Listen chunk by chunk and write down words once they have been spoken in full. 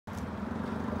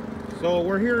So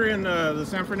we're here in the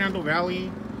San Fernando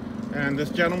Valley, and this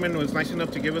gentleman was nice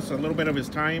enough to give us a little bit of his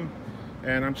time.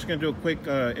 And I'm just going to do a quick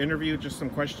interview, just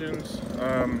some questions.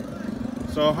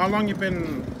 So how long you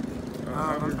been?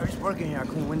 I'm just working here. I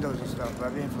clean windows and stuff.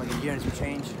 I've been for like a year and some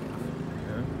change.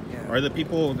 Yeah. Are the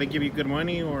people, they give you good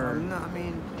money or? No, I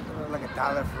mean like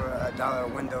 $1 for $1 a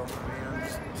window. I mean, I'm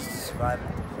just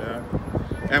surviving. Yeah.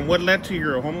 And what led to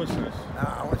your homelessness?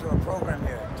 I went to a program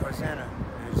here, Reseda,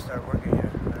 and started working here.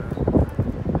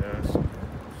 Yes.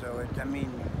 So I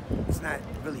mean, it's not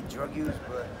really drug use,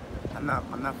 but I'm not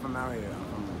from out here. I'm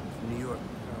from New York.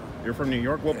 You're from New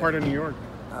York? What part of New York?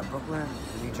 Brooklyn,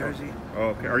 New Jersey. Oh,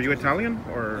 okay. Are you Italian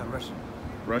or? Russian.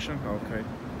 Russian? Okay.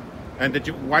 And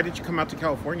why did you come out to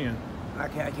California? I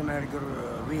came out to go to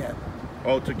rehab.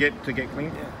 Oh, to get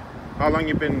clean? Yeah. How long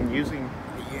you been using?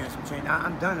 A year and some change.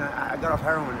 I'm done. I got off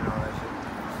heroin and all that shit.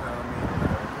 So I mean,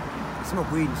 I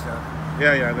smoke weed and stuff.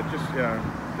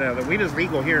 Yeah. The weed is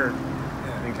legal here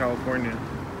in California.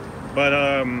 But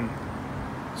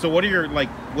so what are your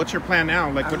what's your plan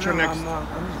now? What's your next?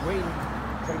 I'm just waiting,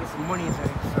 trying to get some money so I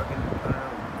can,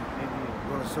 maybe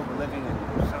go to sober living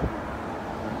or something.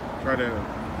 Try to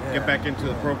get back into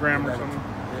the program or something.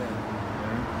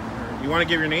 You want to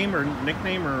give your name or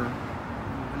nickname or?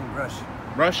 My name Rush.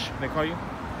 Rush, they call you?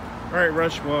 All right,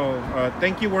 Rush. Well,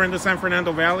 thank you. We're in the San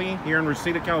Fernando Valley here in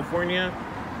Reseda, California.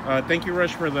 Thank you,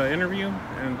 Rush, for the interview,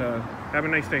 and have a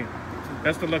nice day.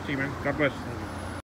 Best of luck to you, man. God bless.